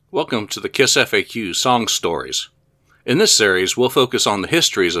Welcome to the KISS FAQ Song Stories. In this series, we'll focus on the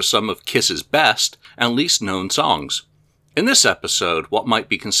histories of some of KISS's best and least known songs. In this episode, what might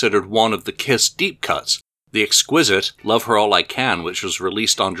be considered one of the KISS deep cuts, the exquisite Love Her All I Can, which was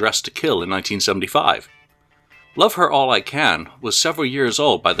released on Dressed to Kill in 1975. Love Her All I Can was several years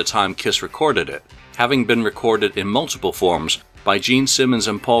old by the time KISS recorded it, having been recorded in multiple forms by Gene Simmons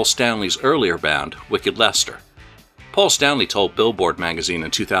and Paul Stanley's earlier band, Wicked Lester. Paul Stanley told Billboard magazine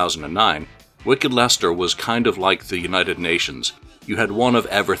in 2009, "Wicked Lester was kind of like the United Nations. You had one of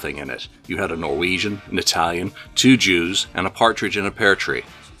everything in it. You had a Norwegian, an Italian, two Jews, and a partridge in a pear tree.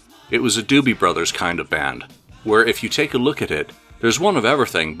 It was a Doobie Brothers kind of band, where if you take a look at it, there's one of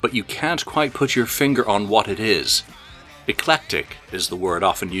everything, but you can't quite put your finger on what it is. Eclectic is the word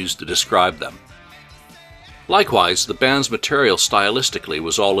often used to describe them." Likewise, the band's material stylistically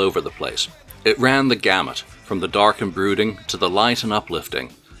was all over the place. It ran the gamut, from the dark and brooding to the light and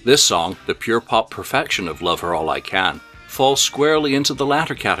uplifting. This song, the pure pop perfection of Love Her All I Can, falls squarely into the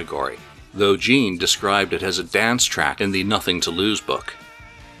latter category, though Gene described it as a dance track in the Nothing to Lose book.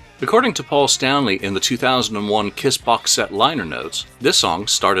 According to Paul Stanley in the 2001 KISS box set liner notes, this song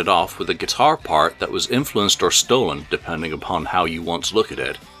started off with a guitar part that was influenced or stolen, depending upon how you want to look at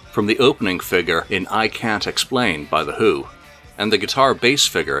it, from the opening figure in I Can't Explain by The Who, and the guitar bass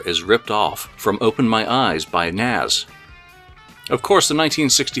figure is ripped off from Open My Eyes by Nas. Of course, the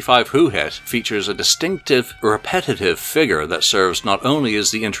 1965 Who hit features a distinctive, repetitive figure that serves not only as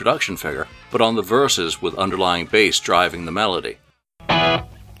the introduction figure, but on the verses with underlying bass driving the melody.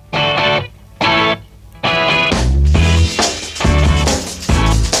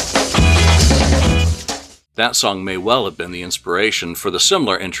 That song may well have been the inspiration for the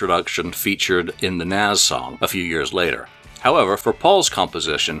similar introduction featured in the Nas song a few years later. However, for Paul's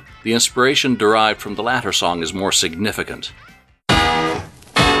composition, the inspiration derived from the latter song is more significant.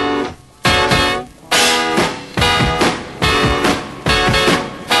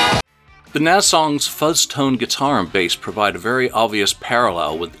 The Nas song's fuzz-tone guitar and bass provide a very obvious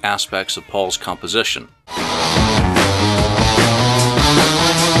parallel with aspects of Paul's composition.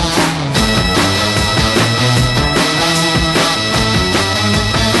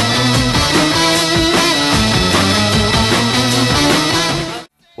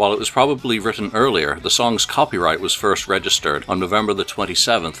 While it was probably written earlier, the song's copyright was first registered on November the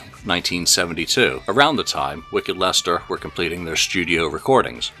 27th, 1972, around the time Wicked Lester were completing their studio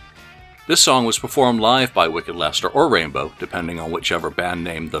recordings. This song was performed live by Wicked Lester or Rainbow, depending on whichever band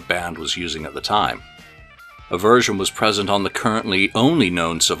name the band was using at the time. A version was present on the currently only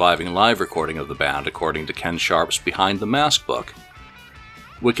known surviving live recording of the band, according to Ken Sharp's Behind the Mask book.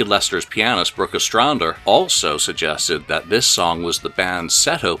 Wicked Lester's pianist Brooke Ostrander also suggested that this song was the band's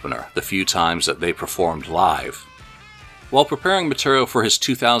set opener the few times that they performed live. While preparing material for his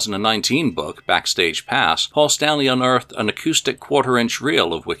 2019 book, Backstage Pass, Paul Stanley unearthed an acoustic quarter-inch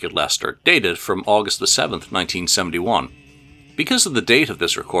reel of Wicked Lester, dated from August 7, 1971. Because of the date of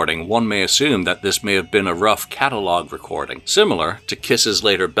this recording, one may assume that this may have been a rough catalog recording, similar to KISS's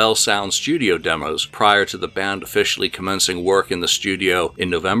later Bell Sound studio demos prior to the band officially commencing work in the studio in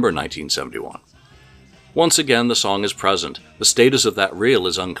November 1971. Once again, the song is present. The status of that reel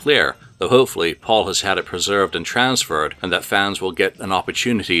is unclear, though hopefully Paul has had it preserved and transferred, and that fans will get an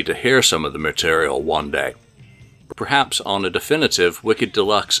opportunity to hear some of the material one day. Perhaps on a definitive Wicked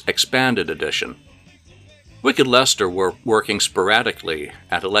Deluxe Expanded Edition. Wicked Lester were working sporadically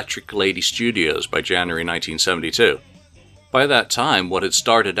at Electric Lady Studios by January 1972. By that time, what had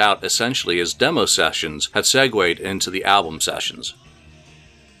started out essentially as demo sessions had segued into the album sessions.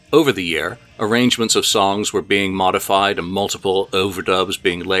 Over the year, arrangements of songs were being modified and multiple overdubs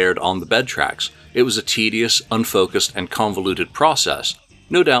being layered on the bed tracks. It was a tedious, unfocused, and convoluted process,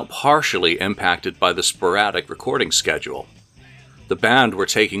 no doubt partially impacted by the sporadic recording schedule. The band were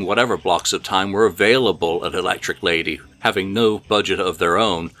taking whatever blocks of time were available at Electric Lady, having no budget of their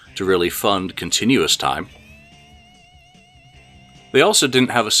own to really fund continuous time. They also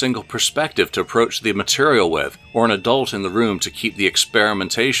didn't have a single perspective to approach the material with, or an adult in the room to keep the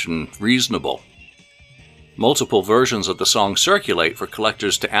experimentation reasonable. Multiple versions of the song circulate for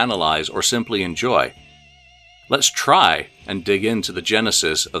collectors to analyze or simply enjoy. Let's try and dig into the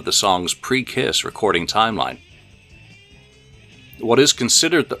genesis of the song's pre-KISS recording timeline. What is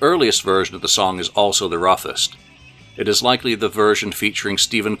considered the earliest version of the song is also the roughest. It is likely the version featuring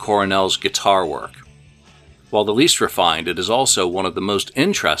Stephen Coronel's guitar work. While the least refined, it is also one of the most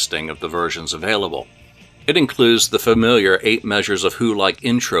interesting of the versions available. It includes the familiar 8 measures of Who-like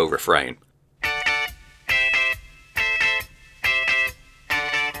intro refrain.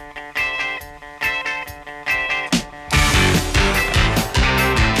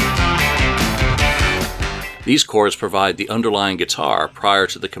 These chords provide the underlying guitar prior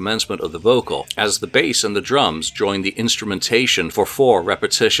to the commencement of the vocal, as the bass and the drums join the instrumentation for 4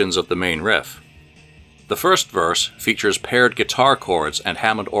 repetitions of the main riff. The first verse features paired guitar chords and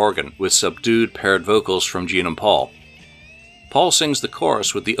Hammond organ with subdued paired vocals from Gene and Paul. Paul sings the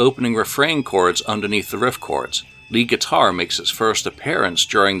chorus with the opening refrain chords underneath the riff chords. Lead guitar makes its first appearance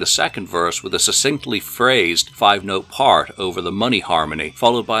during the second verse with a succinctly phrased 5-note part over the Money harmony,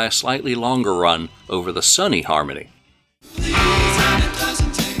 followed by a slightly longer run over the Sunny harmony.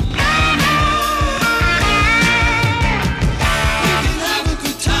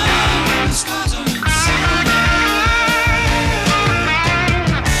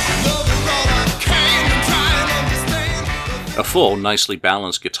 A full, nicely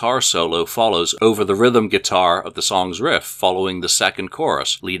balanced guitar solo follows over the rhythm guitar of the song's riff, following the second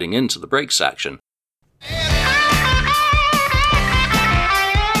chorus, leading into the break section.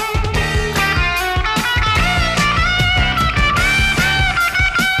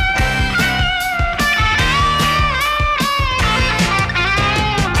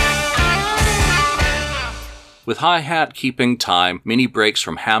 With hi-hat keeping time, mini breaks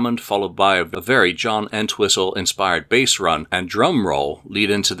from Hammond followed by a very John Entwistle inspired bass run and drum roll lead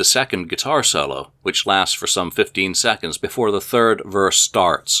into the second guitar solo, which lasts for some 15 seconds before the third verse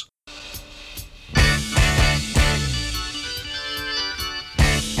starts.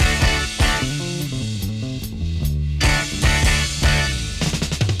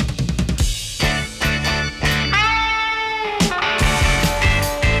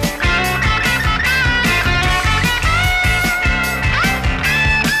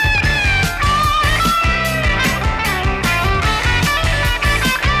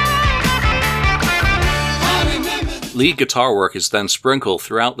 Lead guitar work is then sprinkled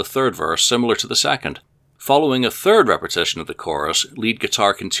throughout the third verse, similar to the second. Following a third repetition of the chorus, lead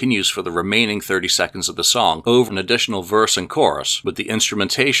guitar continues for the remaining 30 seconds of the song over an additional verse and chorus, with the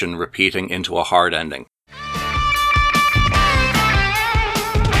instrumentation repeating into a hard ending.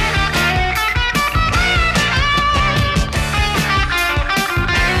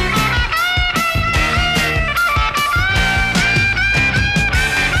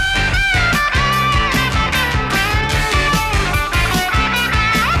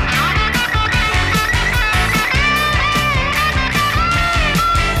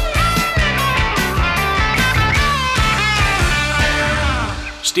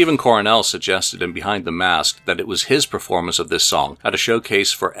 Stephen Coronel suggested in Behind the Mask that it was his performance of this song at a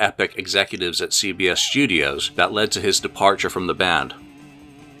showcase for Epic executives at CBS Studios that led to his departure from the band.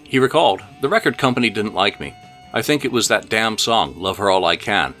 He recalled, "The record company didn't like me. I think it was that damn song, Love Her All I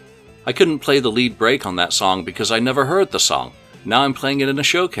Can. I couldn't play the lead break on that song because I never heard the song. Now I'm playing it in a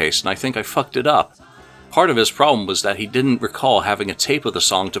showcase and I think I fucked it up." Part of his problem was that he didn't recall having a tape of the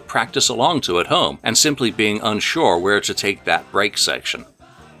song to practice along to at home and simply being unsure where to take that break section.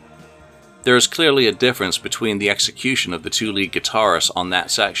 There is clearly a difference between the execution of the 2 lead guitarists on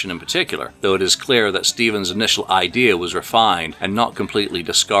that section in particular, though it is clear that Stephen's initial idea was refined and not completely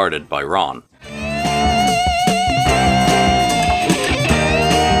discarded by Ron.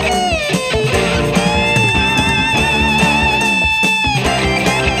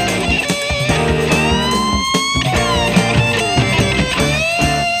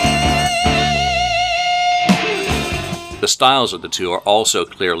 The styles of the two are also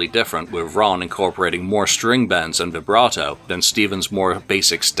clearly different, with Ron incorporating more string bends and vibrato than Stephen's more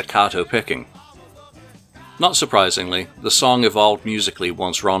basic staccato picking. Not surprisingly, the song evolved musically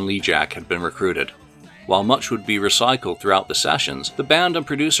once Ron Lejack had been recruited. While much would be recycled throughout the sessions, the band and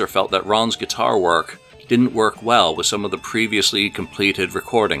producer felt that Ron's guitar work didn't work well with some of the previously completed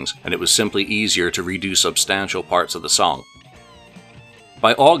recordings, and it was simply easier to redo substantial parts of the song.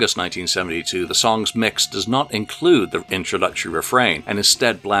 By August 1972, the song's mix does not include the introductory refrain, and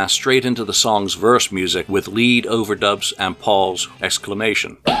instead blasts straight into the song's verse music with lead overdubs and Paul's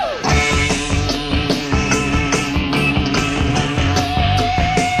exclamation.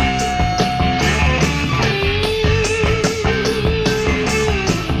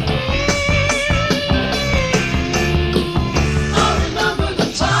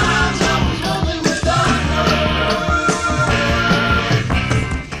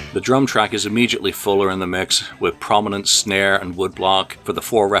 The drum track is immediately fuller in the mix, with prominent snare and woodblock for the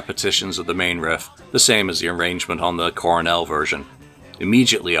 4 repetitions of the main riff, the same as the arrangement on the Coronel version.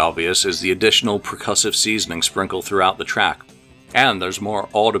 Immediately obvious is the additional percussive seasoning sprinkled throughout the track, and there's more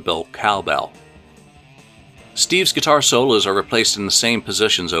audible cowbell. Steve's guitar solos are replaced in the same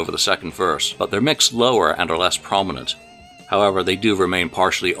positions over the second verse, but they're mixed lower and are less prominent. However, they do remain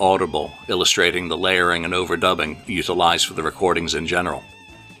partially audible, illustrating the layering and overdubbing utilized for the recordings in general.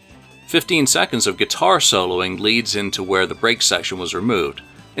 15 seconds of guitar soloing leads into where the break section was removed.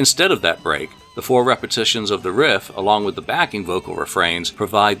 Instead of that break, the 4 repetitions of the riff, along with the backing vocal refrains,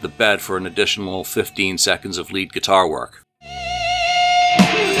 provide the bed for an additional 15 seconds of lead guitar work.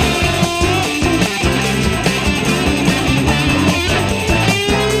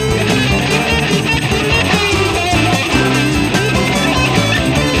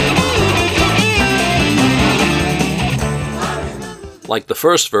 Like the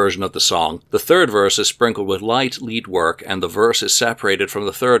first version of the song, the third verse is sprinkled with light lead work, and the verse is separated from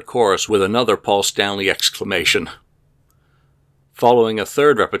the third chorus with another Paul Stanley exclamation. Following a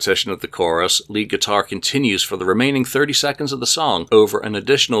third repetition of the chorus, lead guitar continues for the remaining 30 seconds of the song over an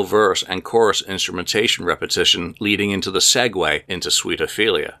additional verse and chorus instrumentation repetition leading into the segue into Sweet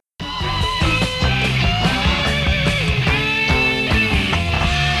Ophelia.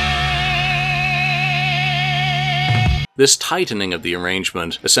 This tightening of the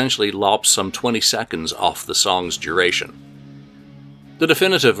arrangement essentially lops some 20 seconds off the song's duration. The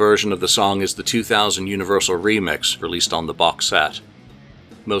definitive version of the song is the 2000 Universal Remix, released on the box set.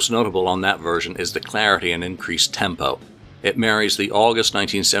 Most notable on that version is the clarity and increased tempo. It marries the August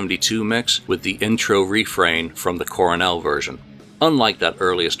 1972 mix with the intro refrain from the Coronel version. Unlike that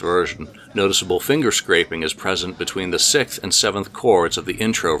earliest version, noticeable finger scraping is present between the 6th and 7th chords of the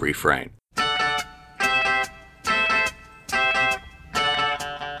intro refrain.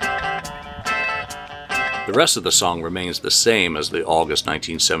 The rest of the song remains the same as the August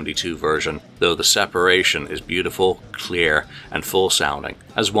 1972 version, though the separation is beautiful, clear, and full-sounding,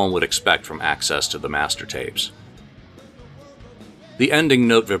 as one would expect from access to the master tapes. The ending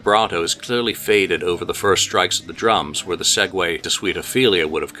note vibrato is clearly faded over the first strikes of the drums, where the segue to Sweet Ophelia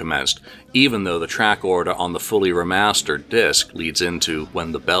would have commenced, even though the track order on the fully remastered disc leads into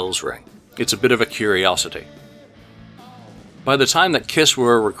When the Bells Ring. It's a bit of a curiosity. By the time that Kiss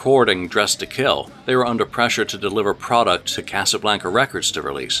were recording Dressed to Kill, they were under pressure to deliver product to Casablanca Records to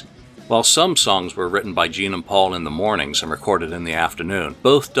release. While some songs were written by Gene and Paul in the mornings and recorded in the afternoon,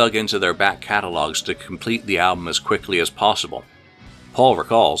 both dug into their back catalogs to complete the album as quickly as possible. Paul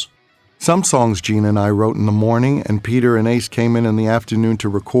recalls, "Some songs Gene and I wrote in the morning, and Peter and Ace came in the afternoon to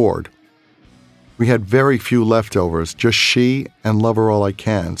record. We had very few leftovers, just She and Love Her All I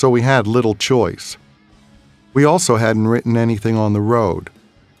Can, so we had little choice. We also hadn't written anything on the road.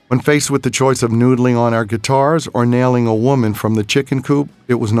 When faced with the choice of noodling on our guitars or nailing a woman from the chicken coop,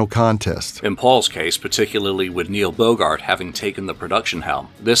 it was no contest." In Paul's case, particularly with Neil Bogart having taken the production helm,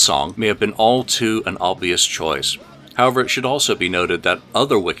 this song may have been all too an obvious choice. However, it should also be noted that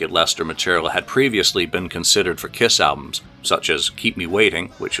other Wicked Lester material had previously been considered for Kiss albums, such as Keep Me Waiting,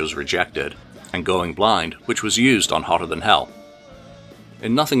 which was rejected, and Going Blind, which was used on Hotter Than Hell.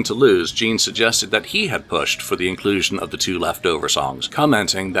 In Nothing to Lose, Gene suggested that he had pushed for the inclusion of the 2 leftover songs,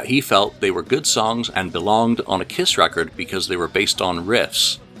 commenting that he felt they were good songs and belonged on a Kiss record because they were based on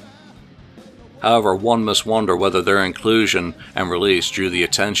riffs. However, one must wonder whether their inclusion and release drew the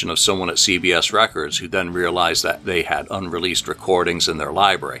attention of someone at CBS Records, who then realized that they had unreleased recordings in their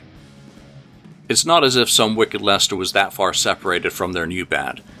library. It's not as if some Wicked Lester was that far separated from their new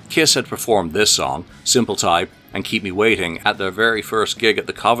band. Kiss had performed this song, Simple Type, and Keep Me Waiting at their very first gig at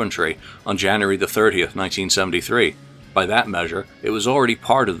the Coventry on January the 30th, 1973. By that measure, it was already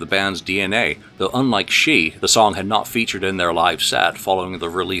part of the band's DNA, though unlike She, the song had not featured in their live set following the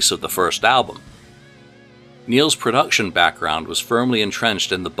release of the first album. Neil's production background was firmly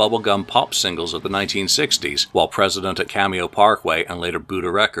entrenched in the bubblegum pop singles of the 1960s, while president at Cameo Parkway and later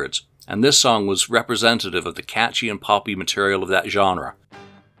Buddha Records, and this song was representative of the catchy and poppy material of that genre.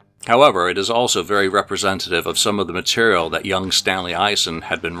 However, it is also very representative of some of the material that young Stanley Eisen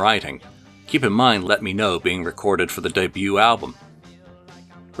had been writing. Keep in mind Let Me Know being recorded for the debut album.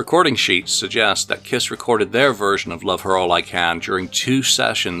 Recording sheets suggest that Kiss recorded their version of Love Her All I Can during 2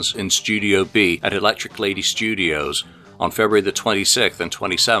 sessions in Studio B at Electric Lady Studios on February the 26th and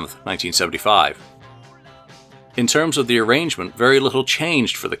 27th, 1975. In terms of the arrangement, very little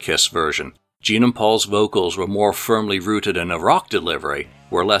changed for the Kiss version. Gene and Paul's vocals were more firmly rooted in a rock delivery,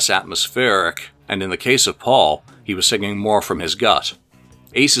 were less atmospheric, and in the case of Paul, he was singing more from his gut.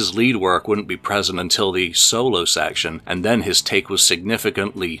 Ace's lead work wouldn't be present until the solo section, and then his take was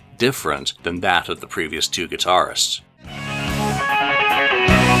significantly different than that of the previous 2 guitarists.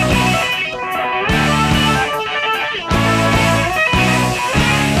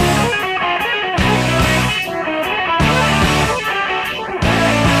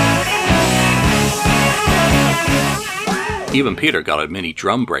 Even Peter got a mini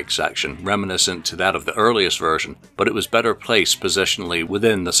drum break section, reminiscent to that of the earliest version, but it was better placed positionally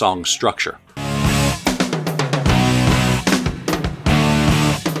within the song's structure.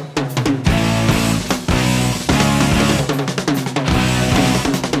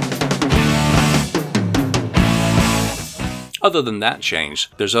 Other than that change,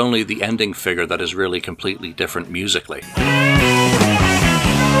 there's only the ending figure that is really completely different musically.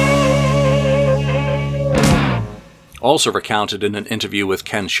 Also recounted in an interview with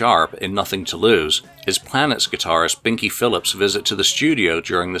Ken Sharp in Nothing to Lose is Planet's guitarist Binky Phillips' visit to the studio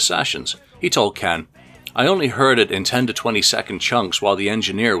during the sessions. He told Ken, "I only heard it in 10 to 20 second chunks while the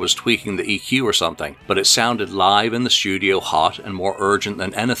engineer was tweaking the EQ or something, but it sounded live in the studio hot and more urgent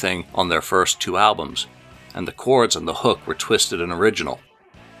than anything on their first 2 albums, and the chords and the hook were twisted and original."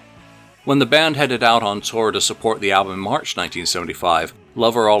 When the band headed out on tour to support the album in March 1975,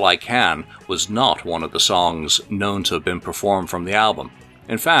 Lover All I Can was not one of the songs known to have been performed from the album.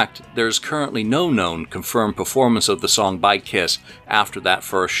 In fact, there is currently no known confirmed performance of the song by Kiss after that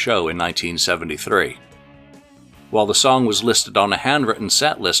first show in 1973. While the song was listed on a handwritten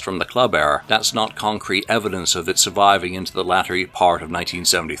set list from the club era, that's not concrete evidence of it surviving into the latter part of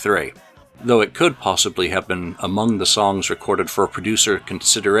 1973. Though it could possibly have been among the songs recorded for producer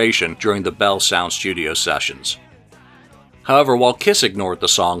consideration during the Bell Sound Studio sessions. However, while Kiss ignored the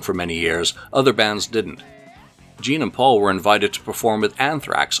song for many years, other bands didn't. Gene and Paul were invited to perform with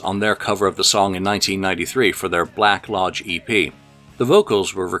Anthrax on their cover of the song in 1993 for their Black Lodge EP. The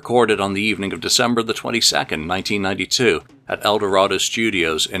vocals were recorded on the evening of December the 22nd, 1992 at Eldorado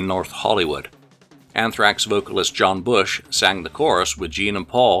Studios in North Hollywood. Anthrax vocalist John Bush sang the chorus with Gene and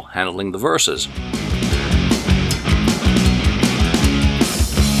Paul handling the verses.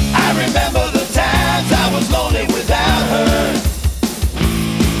 I remember the times I was lonely without her.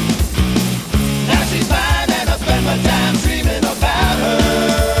 Now she's mine and I spend my time dreaming about her.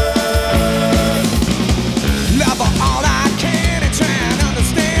 Love her all I can and try and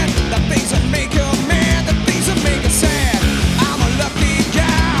understand the things that make her mad, the things that make her sad. I'm a lucky guy,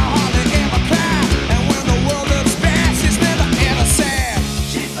 hardly ever cry, and when the world looks bad, she's never ever sad.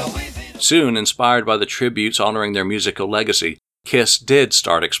 She's so easy. Soon, inspired by the tributes honoring their musical legacy, Kiss did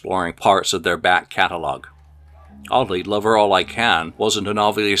start exploring parts of their back catalogue. Oddly, Lover All I Can wasn't an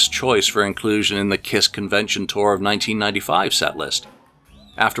obvious choice for inclusion in the Kiss Convention Tour of 1995 setlist.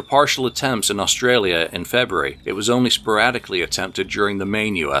 After partial attempts in Australia in February, it was only sporadically attempted during the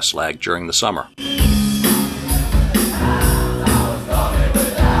main US leg during the summer.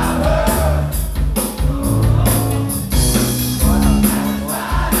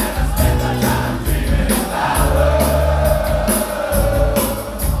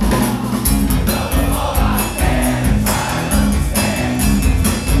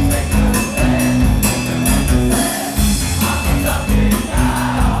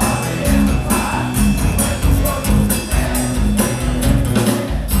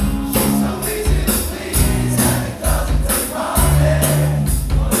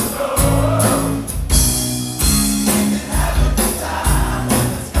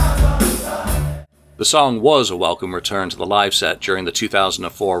 The song was a welcome return to the live set during the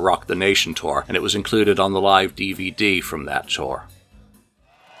 2004 Rock the Nation tour, and it was included on the live DVD from that tour.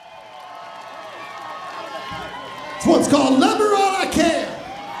 It's what's called Lover All I Can.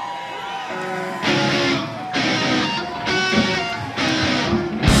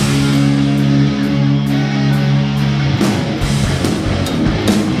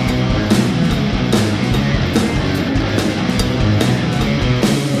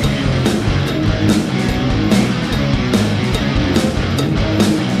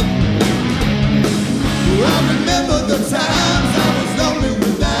 I remember the times I was lonely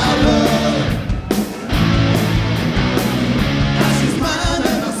without her. Now she's mine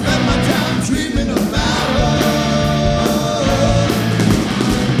and I spend my time dreaming about her.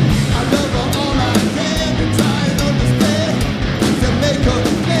 I love her all I can and try and understand things that make her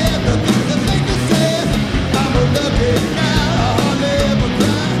mad, the things that make her sad. I'm a lucky guy, I hardly ever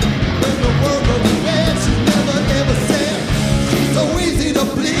cry. When the world goes bad, she's never ever sad. She's so easy to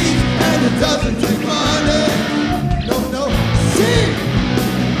please and it doesn't take money. No, see,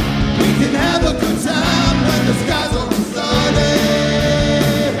 we can have a good time when the skies are sunny.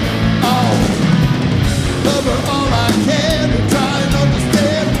 Oh, love her all I can and try and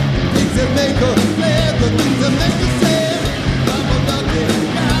understand things that make her glad, the things that make her sad. I'm a lucky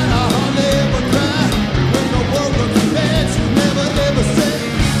guy, I hardly ever cry. When the world looks bad, she's never ever sad.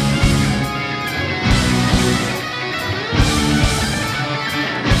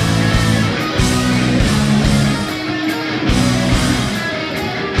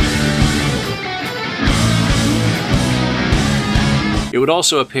 It would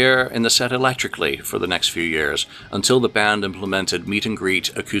also appear in the set electrically for the next few years, until the band implemented meet and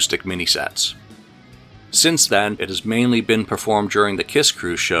greet acoustic mini-sets. Since then, it has mainly been performed during the Kiss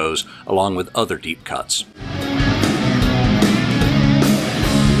Cruise shows, along with other deep cuts.